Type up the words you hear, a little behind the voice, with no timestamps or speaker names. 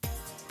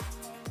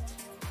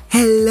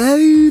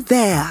Hello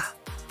there.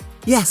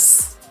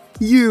 Yes,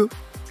 you.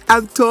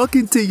 I'm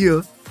talking to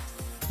you.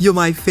 You're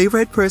my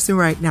favorite person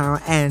right now,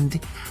 and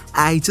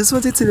I just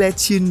wanted to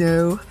let you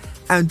know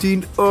I'm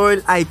doing all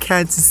I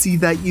can to see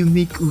that you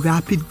make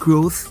rapid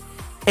growth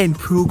and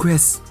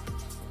progress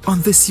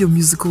on this your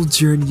musical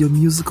journey, your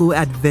musical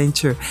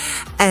adventure.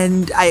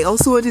 And I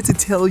also wanted to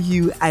tell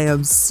you I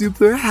am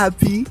super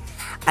happy.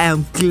 I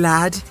am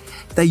glad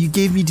that you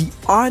gave me the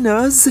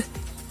honors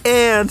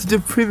and the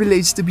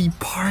privilege to be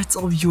part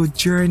of your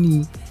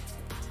journey.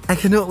 I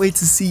cannot wait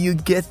to see you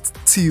get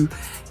to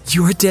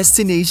your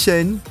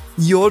destination,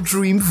 your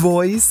dream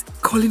voice,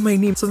 calling my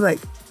name. So I'm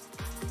like,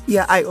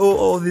 yeah, I owe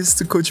all this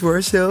to Coach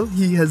Marshall.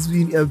 He has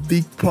been a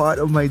big part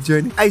of my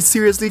journey. I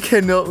seriously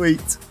cannot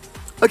wait.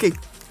 Okay,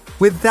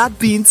 with that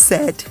being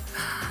said,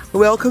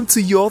 welcome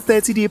to your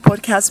 30-day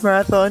podcast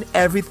marathon,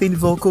 Everything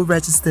Vocal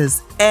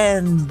Registers.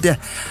 And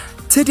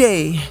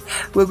today,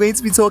 we're going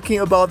to be talking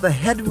about the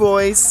head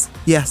voice.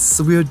 Yes,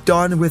 we're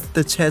done with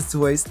the chest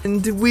voice.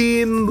 And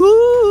we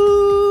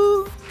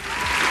move.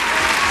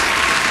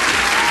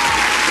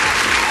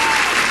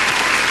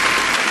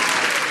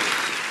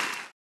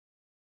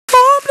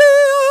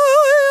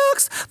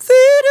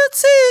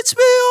 Teach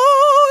me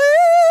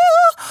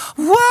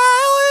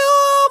while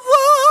you're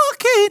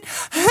walking.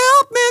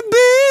 Help me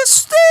be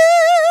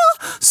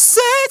still.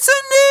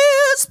 Satan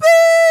is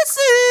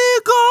busy.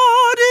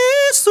 God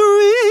is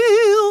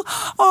real.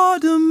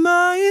 Order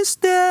my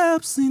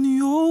steps in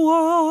your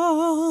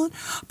word.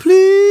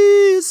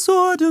 Please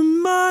order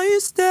my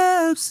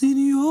steps in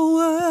your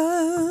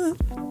word.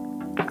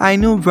 I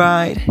know,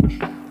 right?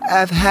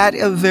 I've had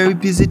a very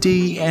busy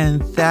day,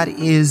 and that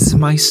is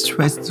my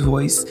stressed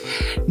voice.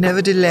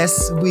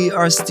 Nevertheless, we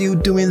are still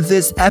doing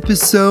this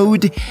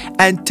episode,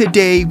 and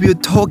today we're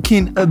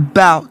talking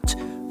about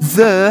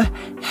the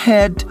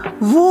head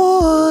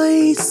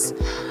voice.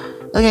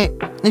 Okay,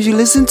 if you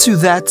listen to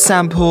that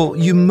sample,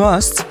 you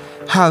must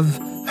have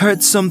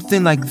heard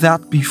something like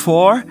that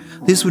before.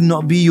 This would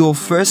not be your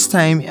first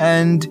time,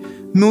 and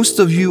most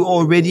of you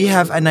already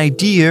have an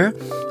idea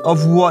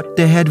of what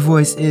the head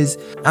voice is.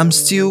 I'm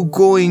still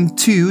going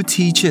to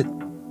teach it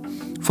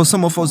for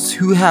some of us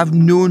who have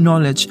no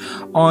knowledge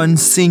on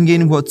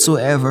singing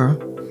whatsoever.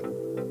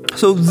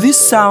 So this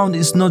sound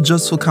is not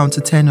just for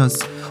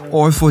countertenors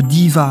or for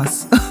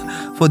divas,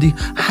 for the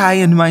high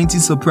and mighty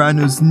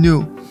sopranos.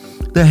 No,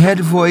 the head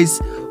voice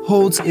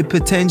holds a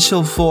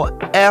potential for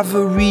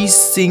every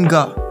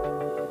singer.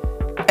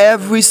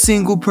 Every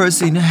single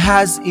person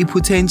has a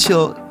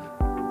potential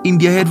in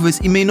their head voice.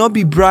 It may not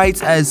be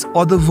bright as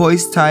other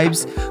voice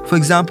types. For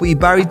example, a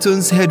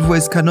baritone's head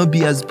voice cannot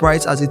be as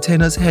bright as a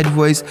tenor's head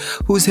voice,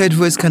 whose head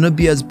voice cannot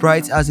be as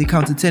bright as a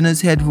countertenor's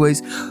head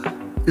voice,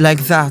 like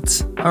that.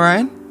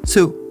 Alright?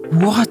 So,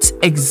 what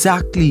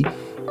exactly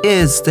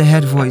is the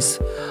head voice?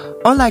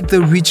 Unlike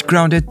the rich,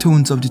 grounded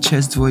tones of the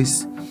chest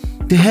voice,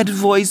 the head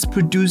voice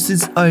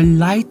produces a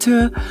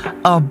lighter,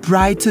 a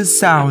brighter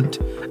sound,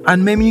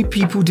 and many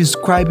people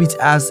describe it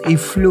as a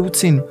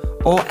floating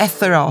or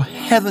ethereal,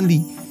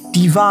 heavenly,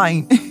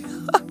 divine.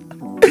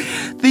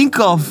 Think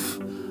of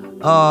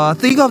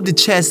the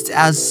chest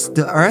as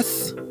the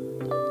earth,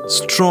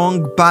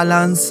 strong,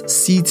 balanced,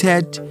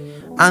 seated,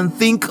 and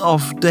think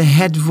of the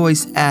head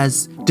voice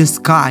as the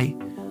sky,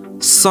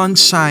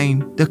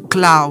 sunshine, the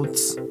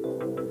clouds.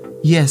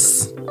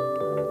 Yes.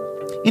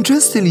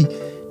 Interestingly,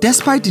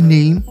 despite the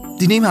name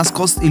has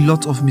caused a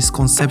lot of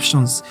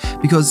misconceptions,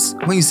 because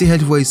when you say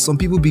head voice, some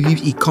people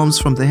believe it comes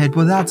from the head,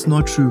 but that's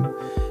not true.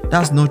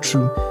 That's not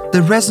true.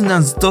 The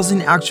resonance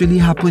doesn't actually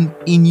happen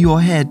in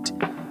your head,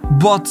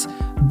 but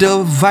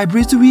the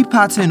vibratory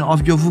pattern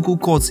of your vocal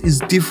cords is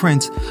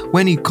different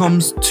when it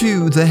comes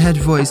to the head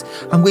voice.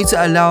 I'm going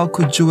to allow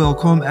Coach Joel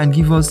come and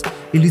give us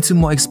a little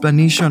more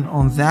explanation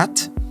on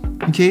that.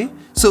 Okay,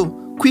 so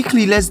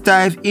quickly, let's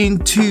dive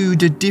into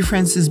the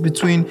differences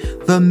between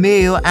the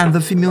male and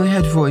the female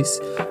head voice.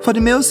 For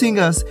the male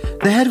singers,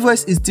 the head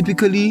voice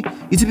typically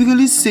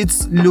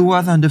sits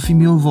lower than the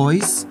female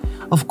voice.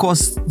 Of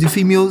course, the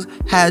female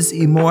has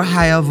a more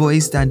higher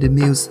voice than the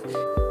males,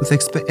 with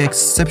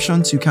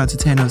exception to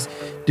countertenors.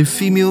 The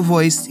female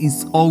voice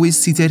is always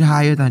seated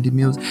higher than the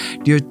males.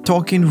 Their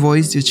talking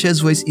voice, their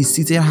chest voice is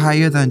seated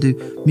higher than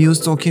the male's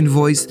talking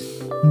voice.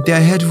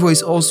 Their head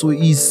voice also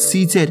is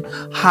seated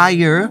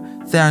higher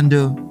than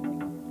the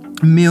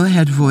male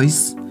head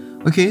voice.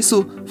 Okay,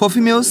 so for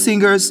female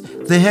singers,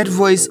 the head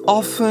voice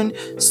often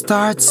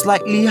starts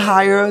slightly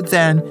higher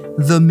than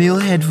the male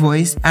head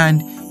voice,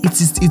 and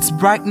its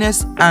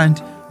brightness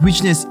and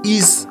richness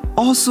is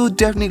also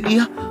definitely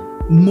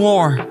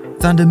more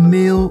than the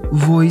male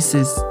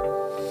voices.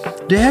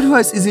 The head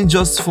voice isn't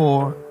just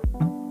for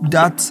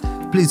that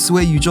place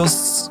where you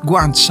just go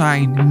and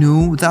shine.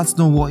 No, that's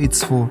not what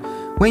it's for.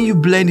 When you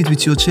blend it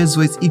with your chest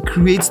voice, it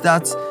creates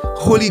that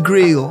holy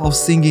grail of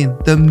singing,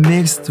 the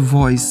mixed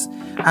voice.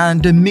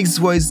 And the mixed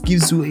voice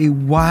gives you a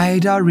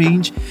wider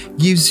range,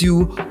 gives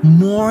you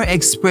more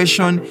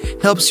expression,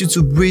 helps you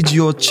to bridge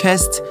your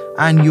chest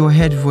and your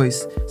head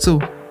voice. So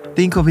the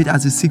think of it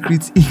as a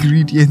secret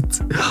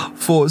ingredient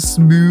for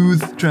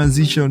smooth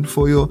transition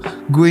for your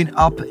going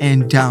up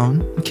and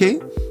down. Okay,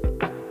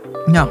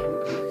 now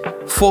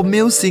for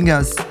male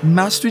singers,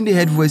 mastering the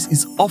head voice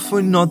is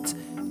often not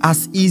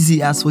as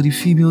easy as for the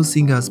female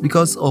singers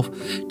because of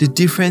the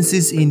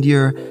differences in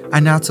their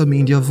anatomy,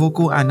 in their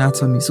vocal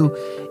anatomy. So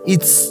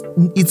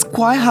it's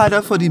quite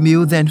harder for the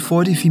male than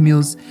for the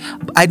females.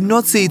 I do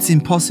not say it's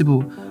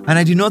impossible, and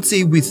I do not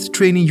say with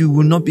training you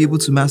will not be able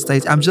to master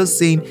it. I'm just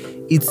saying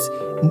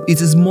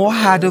it is more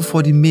harder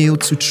for the male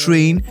to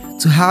train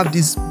to have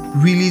this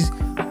really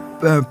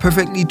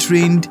perfectly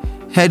trained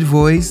head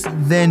voice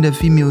than the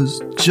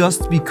females,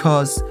 just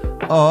because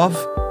of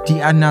the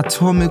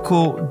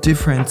anatomical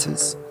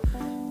differences.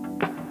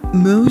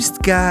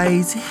 Most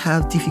guys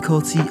have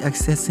difficulty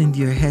accessing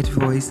their head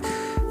voice.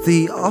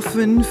 They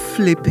often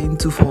flip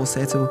into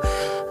falsetto.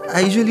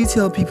 I usually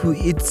tell people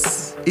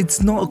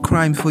it's not a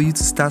crime for you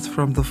to start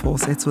from the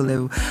falsetto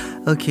level.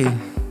 Okay,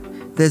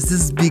 there's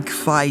this big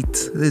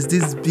fight, there's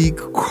this big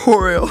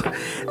quarrel,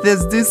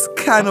 there's this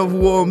kind of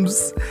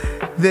worms.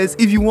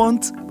 If you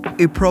want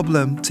a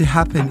problem to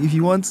happen, if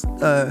you want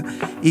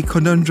a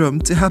conundrum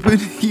to happen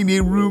in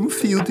a room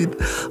filled with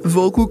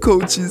vocal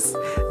coaches,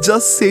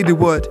 just say the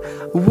word.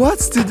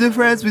 What's the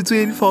difference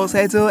between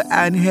falsetto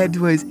and head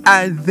voice?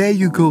 And there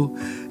you go.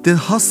 The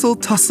hustle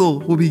tussle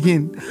will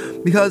begin,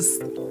 because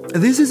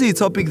this is a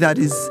topic that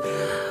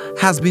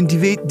has been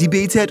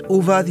debated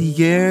over the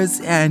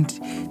years, and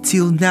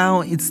till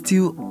now it's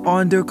still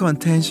under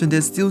contention.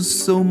 There's still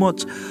so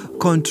much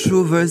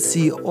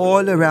controversy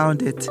all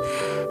around it.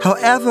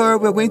 However,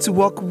 we're going to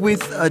work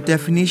with a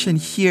definition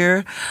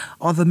here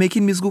on the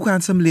Making Musical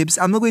Quantum Leaps.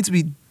 I'm not going to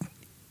be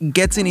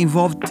getting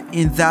involved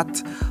in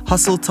that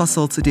hustle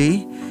tussle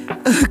today.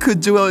 Coach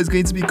Joel is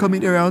going to be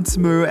coming around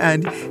tomorrow,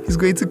 and he's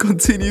going to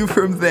continue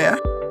from there.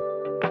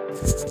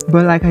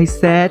 But like I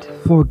said,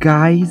 for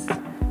guys,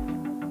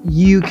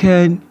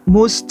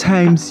 most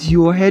times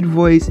your head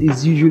voice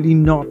is usually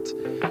not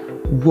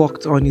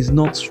worked on, is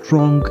not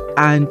strong,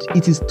 and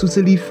it is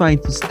totally fine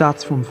to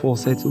start from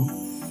falsetto.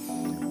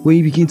 When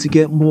you begin to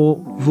get more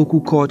vocal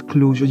cord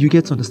closure, you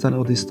get to understand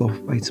all this stuff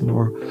by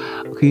tomorrow.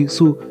 Okay,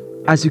 so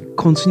as you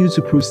continue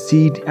to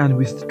proceed and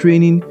with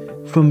training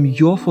from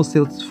your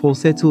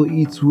falsetto,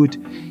 it would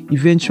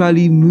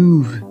eventually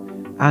move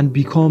and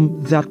become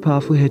that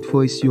powerful head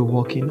voice you're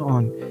working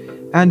on.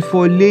 And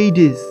for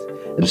ladies,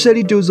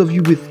 especially those of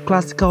you with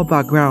classical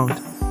background,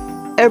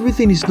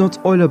 everything is not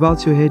all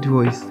about your head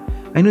voice.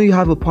 I know you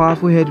have a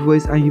powerful head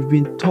voice and you've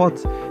been taught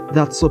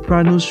that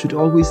sopranos should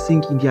always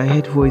sing in their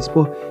head voice,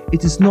 but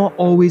it is not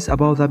always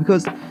about that,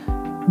 because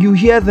you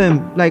hear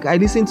them, like I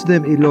listen to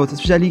them a lot,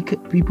 especially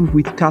people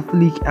with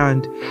Catholic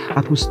and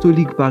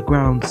apostolic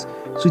backgrounds.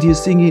 So they're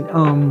singing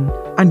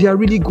and they are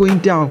really going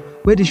down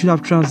where they should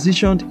have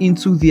transitioned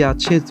into their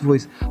chest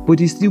voice, but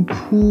they still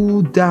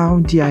pull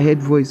down their head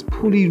voice,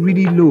 pull it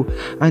really low,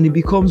 and it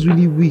becomes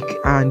really weak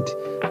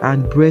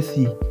and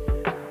breathy.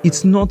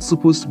 It's not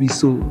supposed to be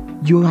so.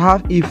 You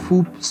have a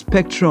full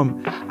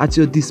spectrum at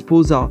your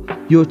disposal,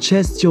 your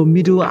chest, your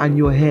middle, and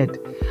your head.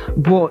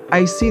 But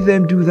I see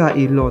them do that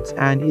a lot,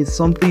 and it's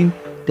something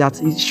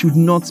that it should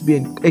not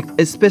be,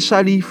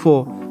 especially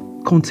for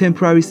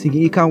contemporary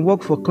singing. It can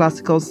work for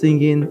classical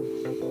singing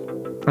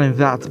and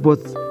that, but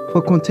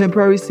for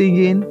contemporary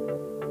singing,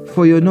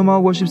 for your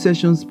normal worship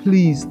sessions,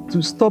 please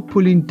to stop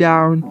pulling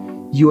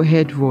down your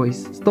head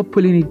voice. Stop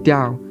pulling it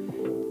down.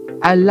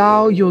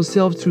 Allow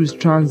yourself to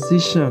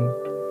transition.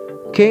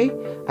 Okay?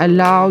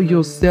 Allow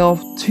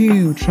yourself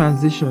to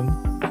transition.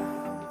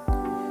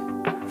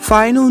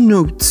 Final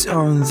note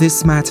on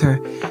this matter.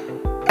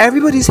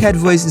 Everybody's head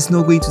voice is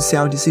not going to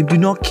sound the same. Do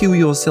not kill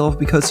yourself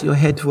because your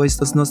head voice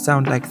does not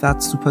sound like that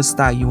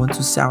superstar you want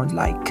to sound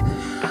like.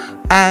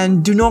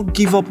 And do not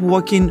give up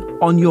working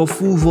on your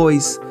full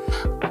voice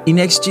in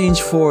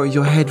exchange for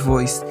your head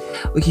voice.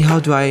 Okay, how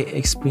do I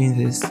explain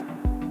this?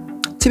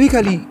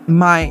 Typically,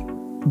 my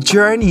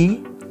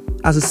journey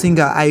as a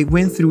singer, I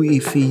went through a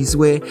phase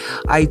where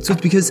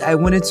because I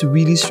wanted to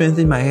really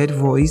strengthen my head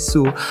voice,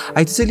 so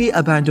I totally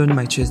abandoned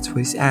my chest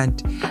voice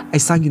and I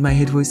sang in my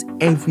head voice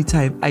every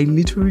time. I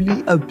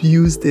literally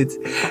abused it.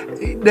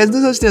 There's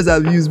no such thing as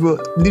abuse, but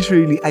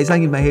literally I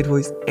sang in my head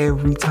voice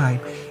every time.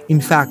 In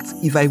fact,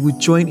 if I would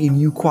join a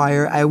new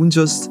choir, I wouldn't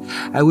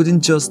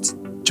just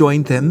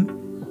join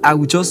them. I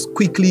would just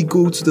quickly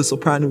go to the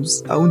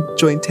sopranos. I wouldn't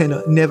join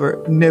tenor.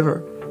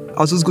 Never.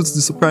 I'll just go to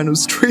the soprano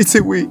straight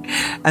away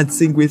and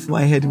sing with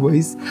my head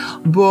voice.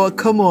 But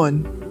come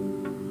on,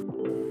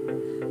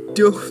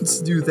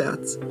 don't do that,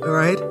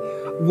 alright?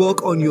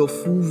 Work on your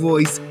full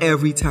voice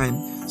every time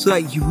so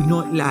that you will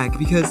not lag,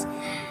 because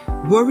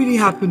what really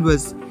happened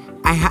was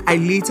I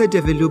later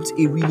developed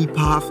a really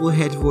powerful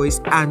head voice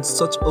and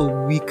such a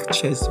weak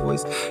chest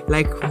voice,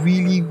 like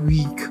really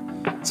weak.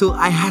 So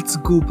I had to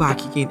go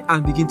back again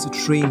and begin to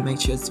train my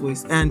chest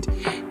voice, and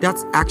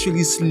that's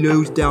actually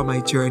slowed down my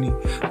journey.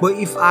 But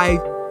if I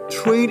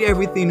trained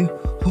everything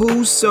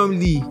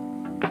wholesomely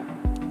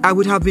I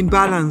would have been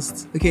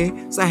balanced, okay?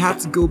 So I had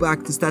to go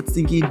back to start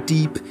thinking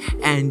deep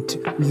and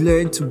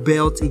learn to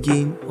belt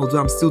again,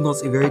 although I'm still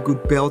not a very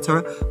good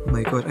belter. Oh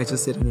my god, I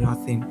just said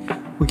another thing.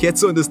 We get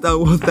to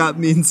understand what that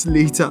means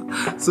later.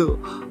 So,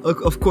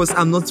 of course,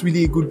 I'm not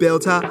really a good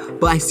belter,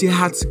 but I still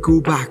had to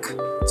go back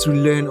to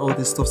learn all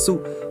this stuff. So,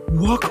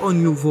 work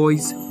on your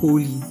voice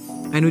wholly.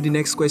 I know the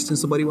next question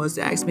somebody wants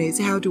to ask me is,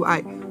 how do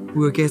I?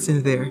 We're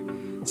getting there.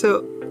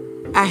 So,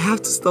 I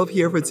have to stop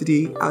here for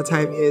today. Our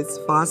time is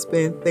fast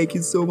spent. Thank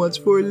you so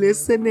much for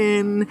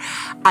listening.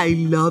 I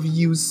love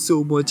you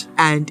so much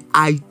and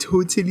I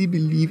totally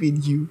believe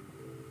in you.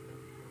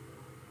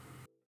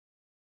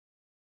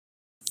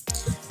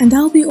 And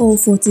that'll be all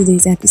for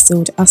today's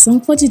episode. Our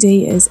song for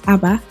today is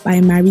ABBA by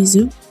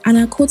Marizu, and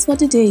our quote for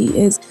today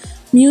is,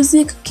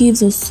 music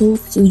gives a soul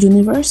to the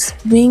universe,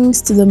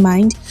 wings to the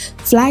mind,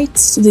 flight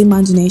to the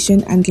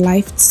imagination, and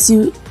life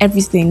to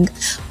everything,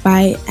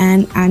 by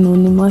an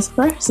anonymous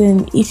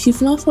person. If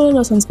you've not followed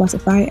us on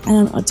Spotify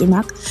and on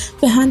Audiomack,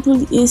 the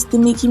handle is The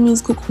Making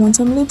Musical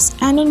Quantum Leaps,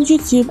 and on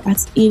YouTube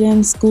at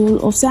Eden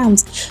School of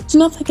Sounds. Do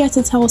not forget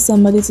to tell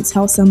somebody to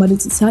tell somebody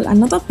to tell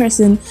another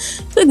person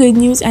the good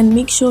news, and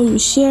make sure you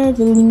share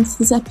the link to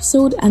this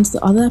episode and to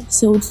the other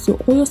episodes to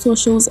all your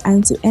socials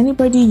and to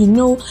anybody you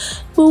know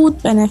who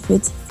would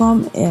benefit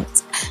from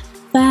it.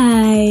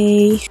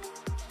 Bye.